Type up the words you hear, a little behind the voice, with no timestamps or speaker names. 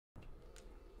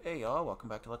Hey y'all, welcome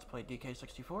back to Let's Play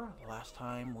DK64. Last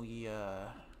time we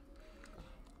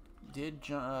did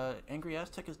Angry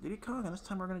Aztec as Diddy Kong, and this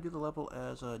time we're going to do the level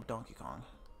as Donkey Kong.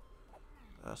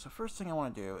 So first thing I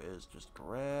want to do is just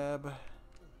grab...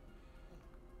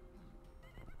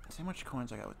 See how much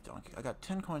coins I got with Donkey. I got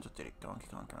 10 coins with Donkey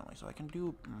Kong currently, so I can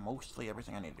do mostly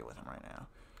everything I need to do with him right now,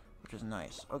 which is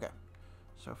nice. Okay,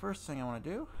 so first thing I want to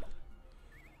do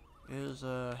is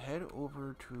head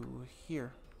over to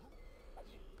here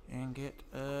and get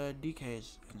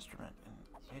DK's instrument and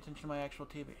pay attention to my actual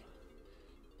TV.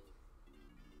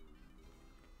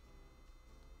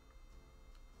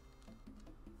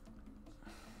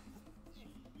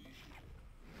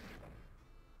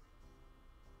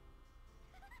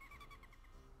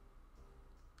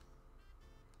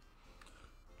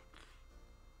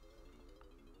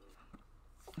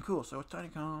 Cool, so it's Tiny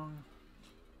Kong.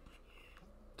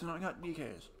 So now I got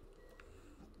DK's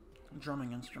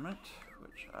drumming instrument,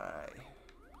 which I'm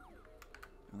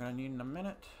gonna need in a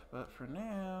minute, but for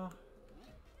now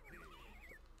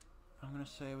I'm gonna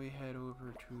say we head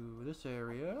over to this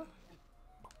area.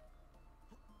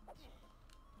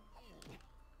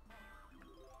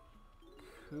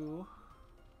 Cool.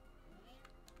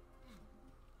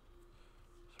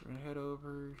 So we're gonna head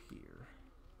over here.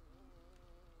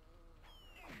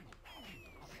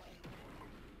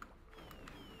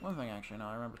 One thing, actually, no,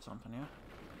 I remembered something, yeah?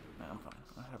 No, I'm fine.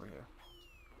 I'll head over here.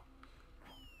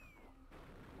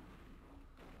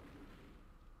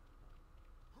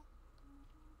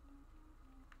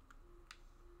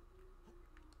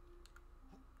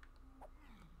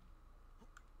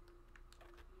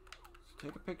 So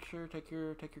take a picture, take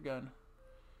your gun.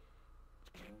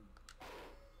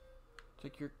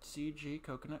 Take your CG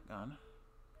coconut gun.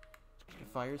 It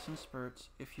fires in spurts.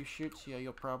 If you shoot Sia,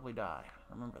 you'll probably die.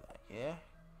 Remember that, yeah?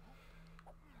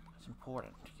 It's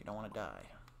important. You don't want to die.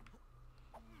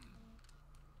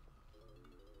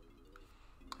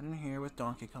 Get in here with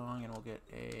Donkey Kong and we'll get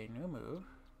a new move.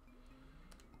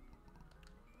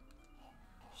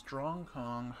 Strong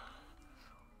Kong.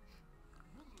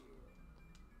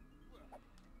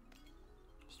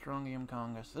 Strongium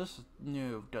Kongus. This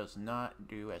move does not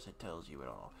do as it tells you at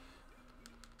all.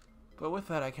 But with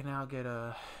that, I can now get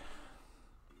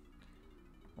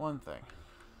one thing.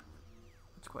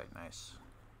 It's quite nice.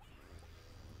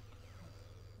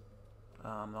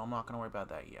 I'm not going to worry about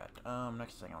that yet.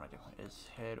 Next thing I want to do is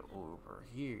head over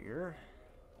here.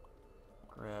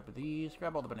 Grab these.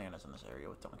 Grab all the bananas in this area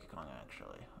with Donkey Kong,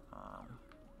 actually.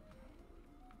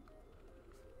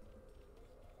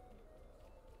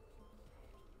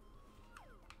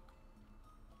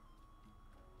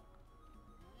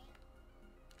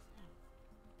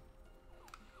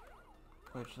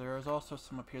 Which there is also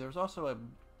some up here. There's also a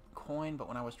coin, but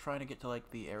when I was trying to get to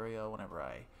like the area whenever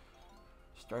I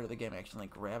started the game, I accidentally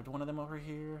grabbed one of them over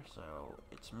here, so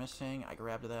it's missing. I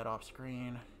grabbed that off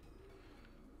screen. I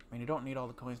mean, you don't need all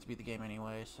the coins to beat the game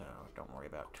anyway, so don't worry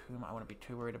about too much. I wouldn't be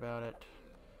too worried about it.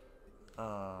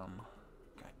 God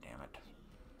damn it.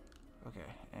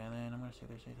 Okay, and then I'm gonna see if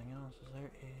there's anything else. Is there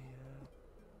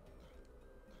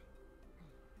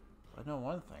a? I know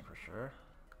one thing for sure.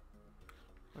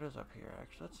 What is up here,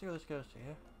 actually? Let's see where this goes to,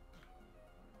 yeah?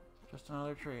 Just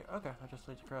another tree. Okay, that just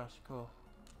leads across. Cool.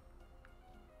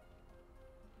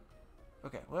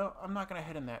 Okay, well, I'm not gonna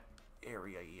head in that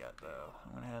area yet, though.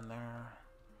 I'm gonna head in there.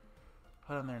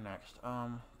 Head in there next.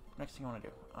 Next thing I want to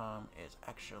do, is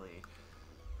actually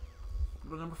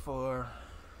number 4.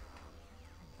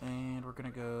 And we're gonna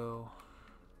go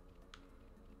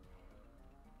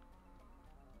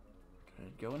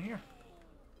in here.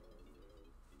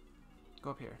 Go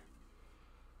up here.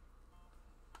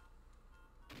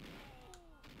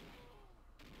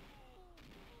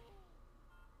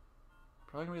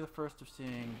 Probably gonna be the first of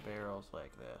seeing barrels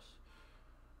like this.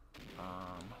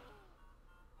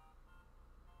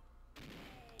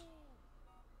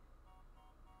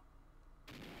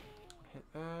 Hit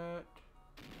that.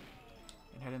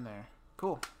 And head in there.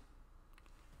 Cool.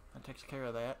 That takes care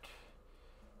of that.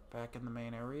 Back in the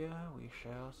main area, we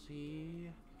shall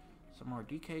see some more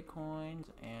DK coins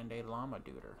and a llama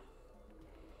duder.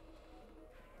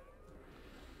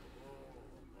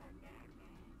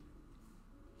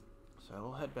 So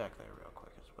we'll head back there real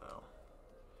quick as well.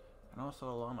 And also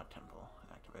the llama temple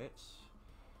activates.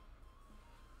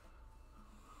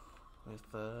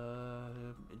 With a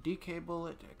DK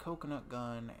bullet, a coconut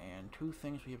gun, and 2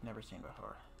 things we have never seen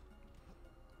before.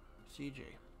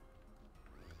 CG.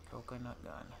 Coconut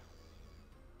gun.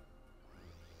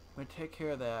 I'm going to take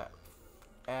care of that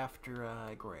after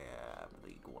I grab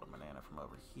the golden banana from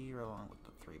over here along with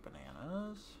the 3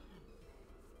 bananas.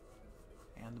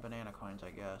 And the banana coins, I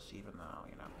guess, even though,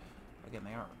 you know, again,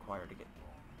 they aren't required to get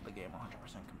the game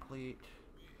 100% complete.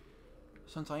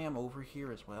 Since I am over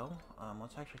here as well,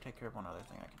 let's actually take care of one other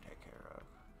thing I can take care of.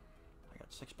 I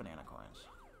got 6 banana coins.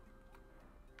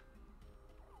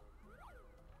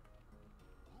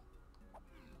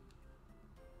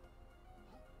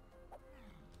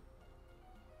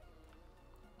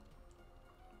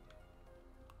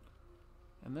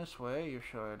 And this way, you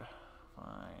should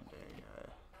find a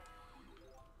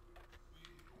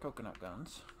coconut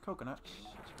guns. Coconuts.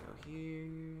 Let's go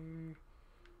here.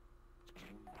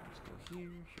 Let's go here.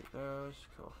 Shoot those.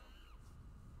 Cool.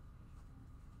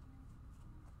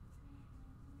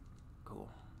 Cool.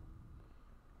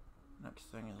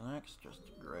 Next thing is next. Just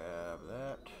grab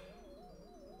that.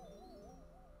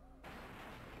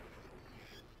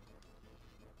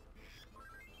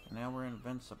 Now we're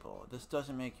invincible. This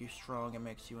doesn't make you strong, it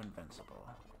makes you invincible.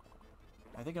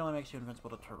 I think it only makes you invincible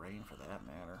to terrain for that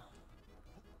matter.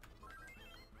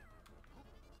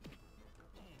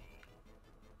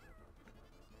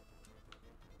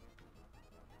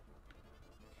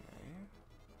 Okay.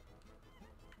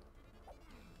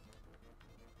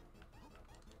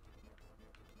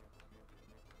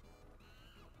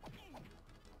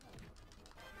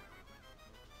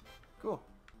 Cool.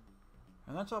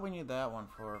 And that's all we need that one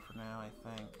for now, I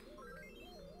think.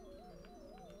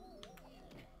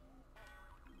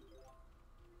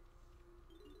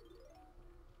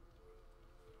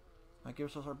 That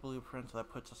gives us our blueprint, so that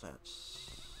puts us at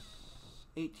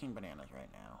 18 bananas right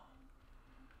now.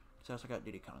 So I also got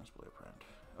Diddy Kong's blueprint.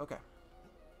 Okay.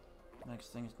 Next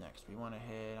thing is next. We want to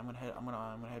head. I'm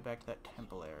gonna head back to that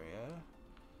temple area.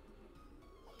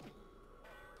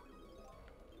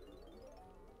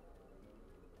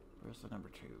 Where's the number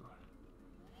 2?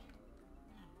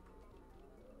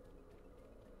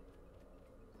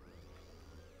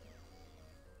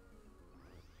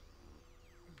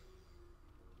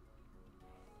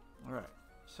 Alright,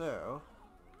 so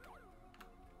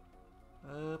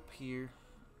up here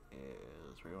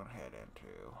is where we want to head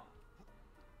into.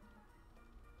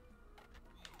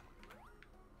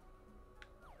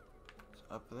 It's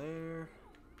up there.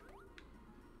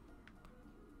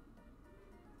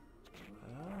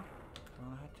 Don't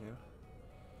want to head to.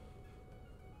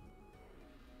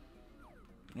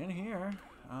 And in here,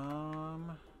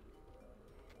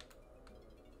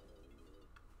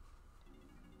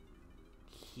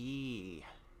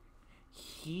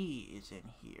 he is in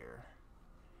here.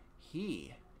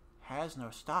 He has no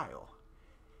style.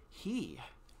 He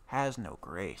has no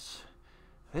grace.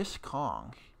 This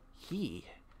Kong, he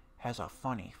has a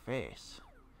funny face.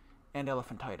 And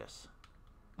elephantitis.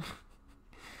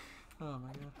 Oh my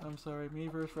god, I'm sorry.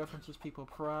 Miiverse references people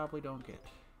probably don't get.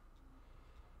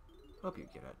 Hope you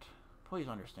get it. Please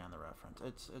understand the reference.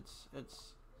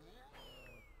 It's...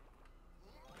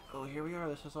 Oh, here we are.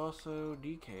 This is also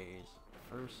DK's.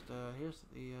 First, here's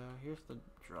the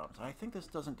drums. I think this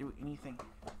doesn't do anything.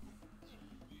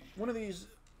 One of these...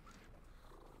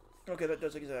 Okay, that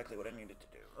does exactly what I needed to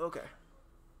do. Okay.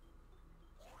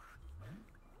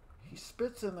 He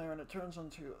spits in there and it turns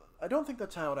into... I don't think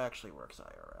that's how it actually works,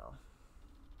 IRL.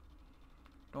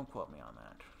 Don't quote me on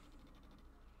that.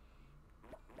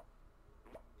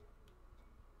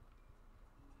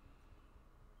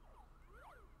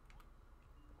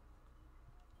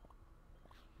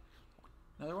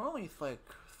 Now, there were only, like,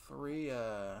 3, is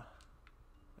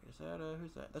that,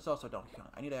 who's that? That's also Donkey Kong.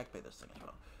 I need to activate this thing as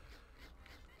well.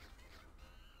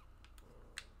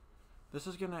 This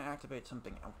is going to activate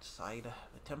something outside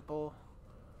the temple.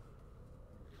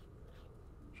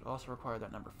 Which will also require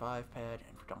that number 5 pad,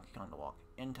 and for Donkey Kong to walk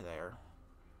into there.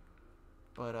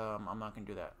 But, I'm not going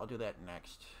to do that. I'll do that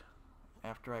next.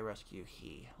 After I rescue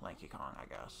Lanky Kong, I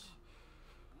guess.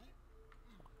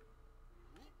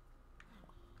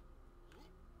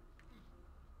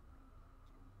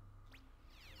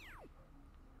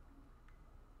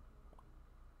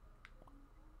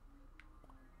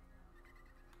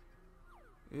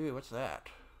 Ooh, what's that?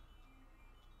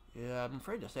 Yeah, I'm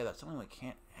afraid to say that's something we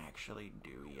can't actually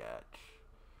do yet.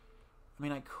 I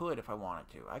mean, I could if I wanted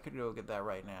to. I could go get that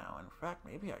right now. In fact,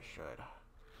 maybe I should.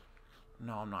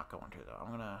 No, I'm not going to, though. I'm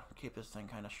going to keep this thing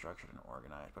kind of structured and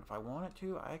organized. But if I wanted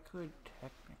to, I could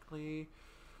technically...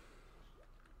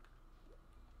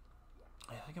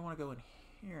 I think I want to go in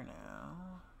here now.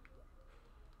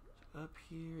 Is it up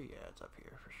here? Yeah, it's up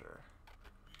here for sure.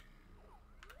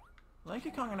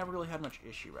 Lanky Kong I never really had much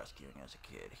issue rescuing as a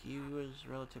kid. He was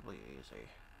relatively easy.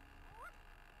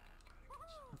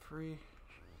 I'm free.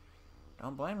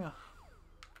 Don't blame you.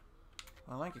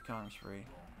 Well, Lanky Kong's free.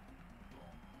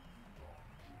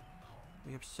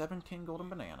 We have 17 golden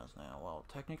bananas now. Well,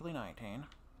 technically 19.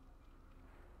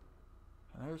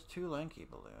 There's 2 lanky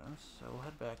balloons, so we'll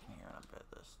head back in here and I bet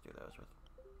this. Do those with...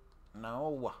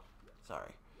 No!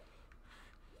 Sorry.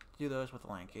 Do those with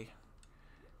lanky.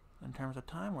 In terms of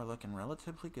time, we're looking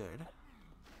relatively good.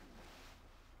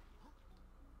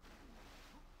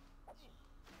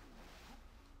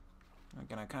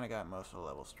 Again, I kind of got most of the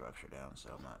level structure down, so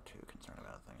I'm not too concerned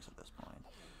about things at this point.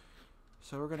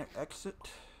 So we're going to exit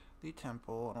the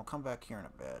temple, and we'll come back here in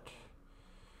a bit.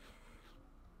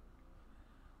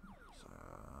 So,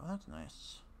 that's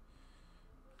nice.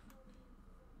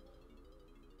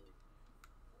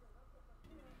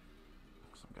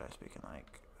 Some guy speaking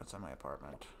like, that's in my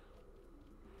apartment.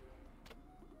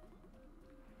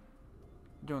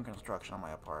 Doing construction on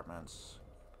my apartment's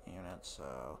unit,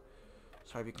 so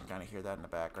sorry if you can kind of hear that in the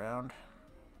background.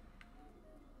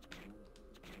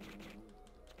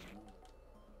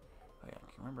 Oh yeah,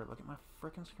 remember, look at my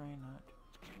frickin' screen, not...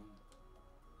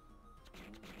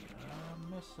 I'm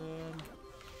missing.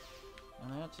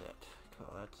 And that's it.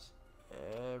 Cool, that's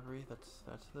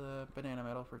that's the banana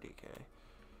medal for DK.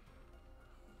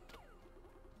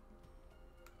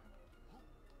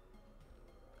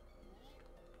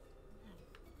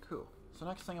 Cool. So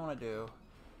next thing I'm going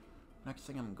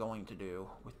to do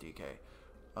with DK,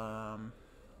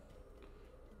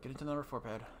 get into the number 4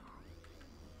 pad.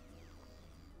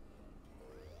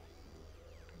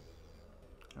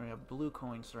 We have blue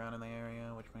coins surrounding the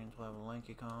area, which means we'll have a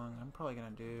Lanky Kong. I'm probably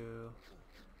gonna do...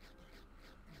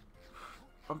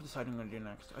 I'm deciding what I'm gonna do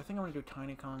next. I think I'm gonna do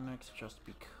Tiny Kong next, just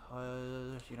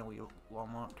because, you know, we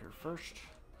want her first.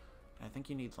 And I think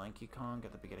you need Lanky Kong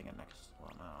at the beginning of next...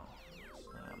 Well, no.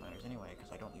 That matters anyway, because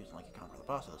I don't use Lanky Kong for the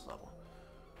boss of this level.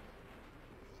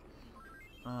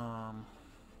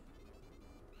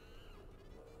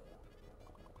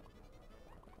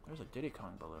 There's a Diddy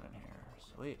Kong balloon in here.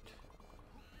 Sweet.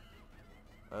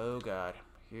 Oh god.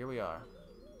 Here we are.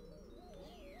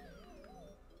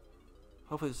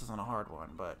 Hopefully this isn't a hard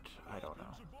one, but I don't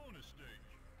know.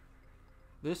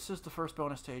 This is the first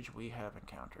bonus stage we have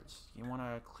encountered. You want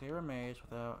to clear a maze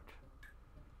without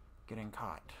getting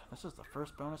caught. This is the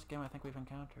first bonus game I think we've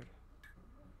encountered.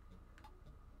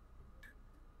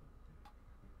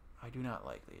 I do not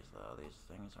like these though. These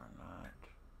things are not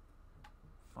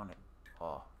fun at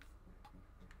all.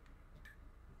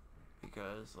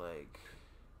 Because, like...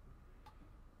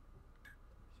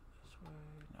 This way?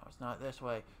 No, it's not this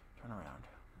way. Turn around.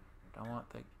 Don't want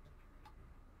the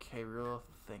K-Rool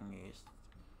thingies.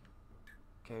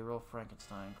 K-Rool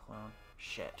Frankenstein clone.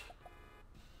 Shit.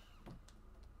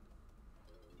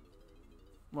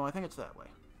 Well, I think it's that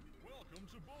way. Welcome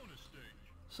to bonus stage.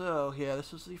 So, yeah,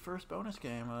 this is the first bonus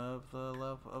game of the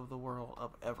Love of the World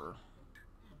of ever.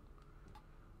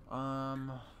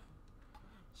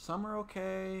 Some are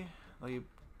okay. They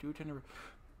do tend to...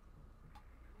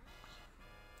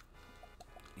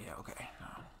 Yeah, okay.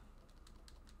 No.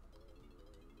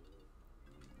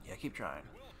 Yeah, keep trying.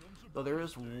 Though there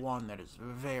is one that is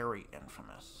very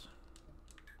infamous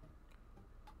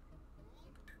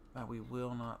that we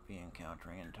will not be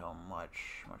encountering until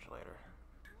much, much later.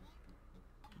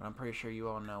 But I'm pretty sure you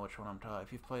all know which one I'm talking.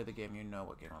 If you've played the game, you know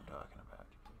what game I'm talking about.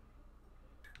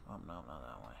 Oh, no, not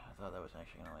that one. I thought that was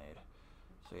actually going to lead.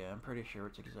 So yeah, I'm pretty sure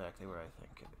it's exactly where I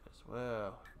think it is.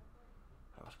 Well,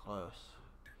 that was close.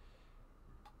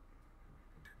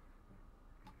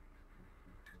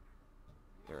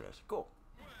 There it is. Cool.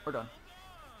 We're done.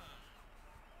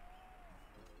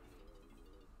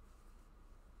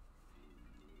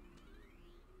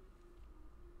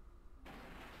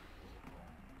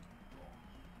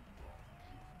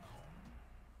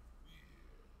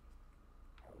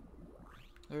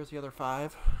 There's the other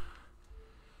 5.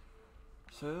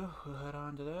 So, we'll head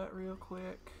on to that real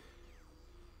quick.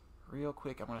 Real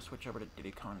quick, I'm going to switch over to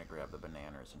Diddy Kong to grab the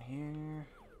bananas in here.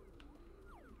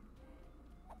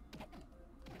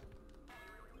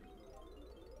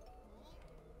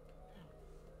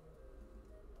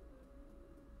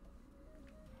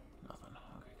 Nothing.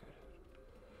 Okay,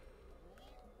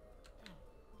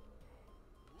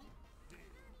 good.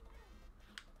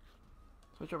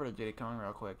 Switch over to Diddy Kong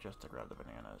real quick just to grab the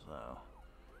bananas, though.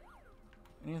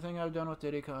 Anything I've done with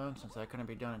Diddy Kong, since that couldn't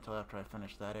be done until after I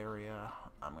finish that area,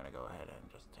 I'm going to go ahead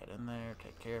and just head in there,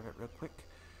 take care of it real quick.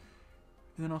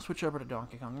 And then I'll switch over to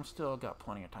Donkey Kong. I've still got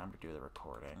plenty of time to do the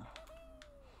recording.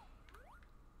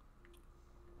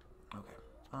 Okay,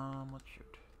 let's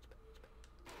shoot.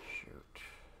 Shoot.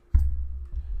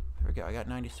 There we go, I got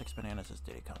 96 bananas as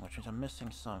Diddy Kong, which means I'm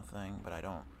missing something, but I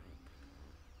don't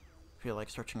feel like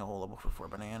searching a whole level for 4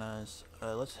 bananas.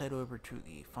 Let's head over to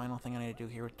the final thing I need to do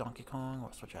here with Donkey Kong.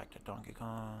 We'll switch back to Donkey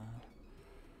Kong.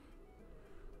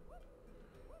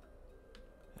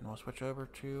 And we'll switch over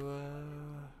to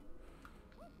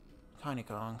Tiny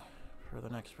Kong for the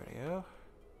next video.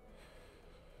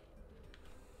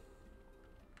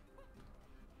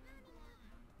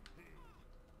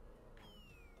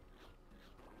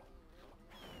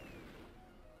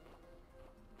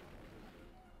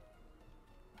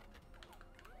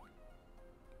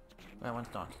 That one's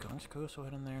Donkey Kong's cool, so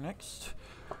head in there next.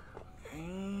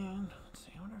 And let's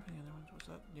see, I wonder if the other ones was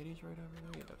that Diddy's right over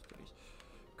there? Yeah, that's Diddy's.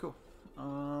 Cool.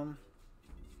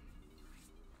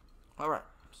 Alright,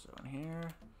 so in here.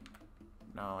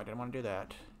 No, I didn't want to do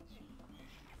that.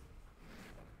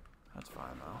 That's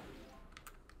fine though.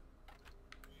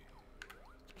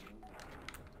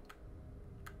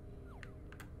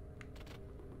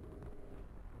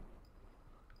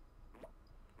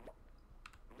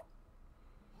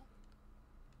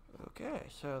 Okay,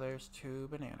 so there's 2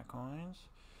 banana coins.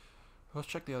 Let's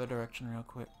check the other direction real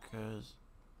quick, because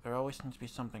there always seems to be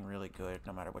something really good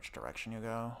no matter which direction you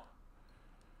go.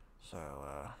 So,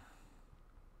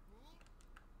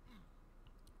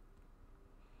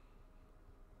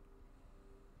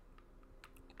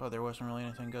 but there wasn't really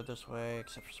anything good this way,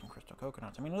 except for some crystal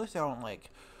coconuts. I mean, at least I don't, like,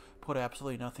 put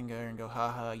absolutely nothing there and go,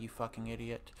 haha, you fucking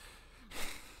idiot.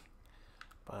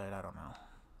 But I don't know.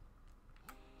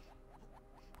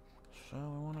 So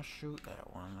we want to shoot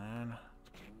that one then.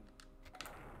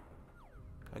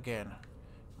 Again,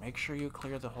 make sure you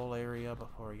clear the whole area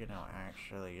before, you know,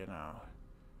 actually, you know,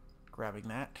 grabbing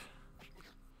that.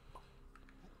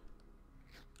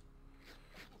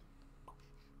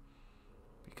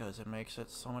 Because it makes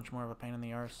it so much more of a pain in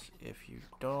the arse if you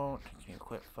don't. Can you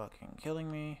quit fucking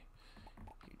killing me?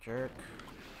 You jerk.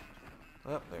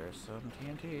 Oh, there's some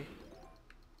TNT.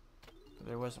 But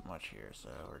there wasn't much here, so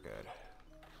we're good.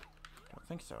 Don't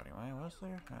think so anyway, was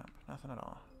there? Nope, nothing at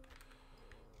all.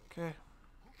 Okay.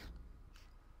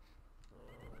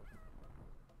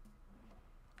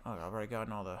 Oh, I've already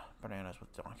gotten all the bananas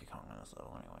with Donkey Kong in this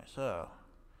level anyway, so.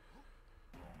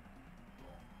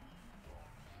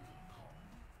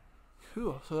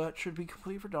 Cool, so that should be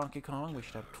complete for Donkey Kong. We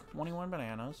should have 21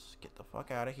 bananas. Get the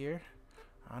fuck out of here.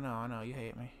 I know, you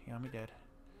hate me. You want me dead.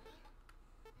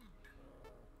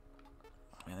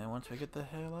 And then once we get the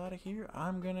hell out of here,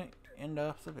 I'm gonna end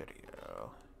off the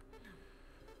video.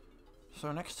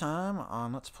 So next time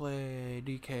on Let's Play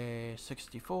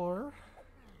DK64,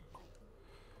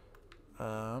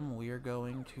 we are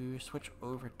going to switch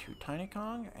over to Tiny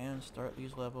Kong and start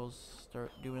these levels,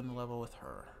 start doing the level with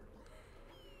her.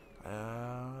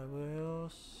 I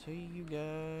will see you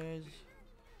guys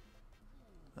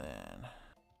then.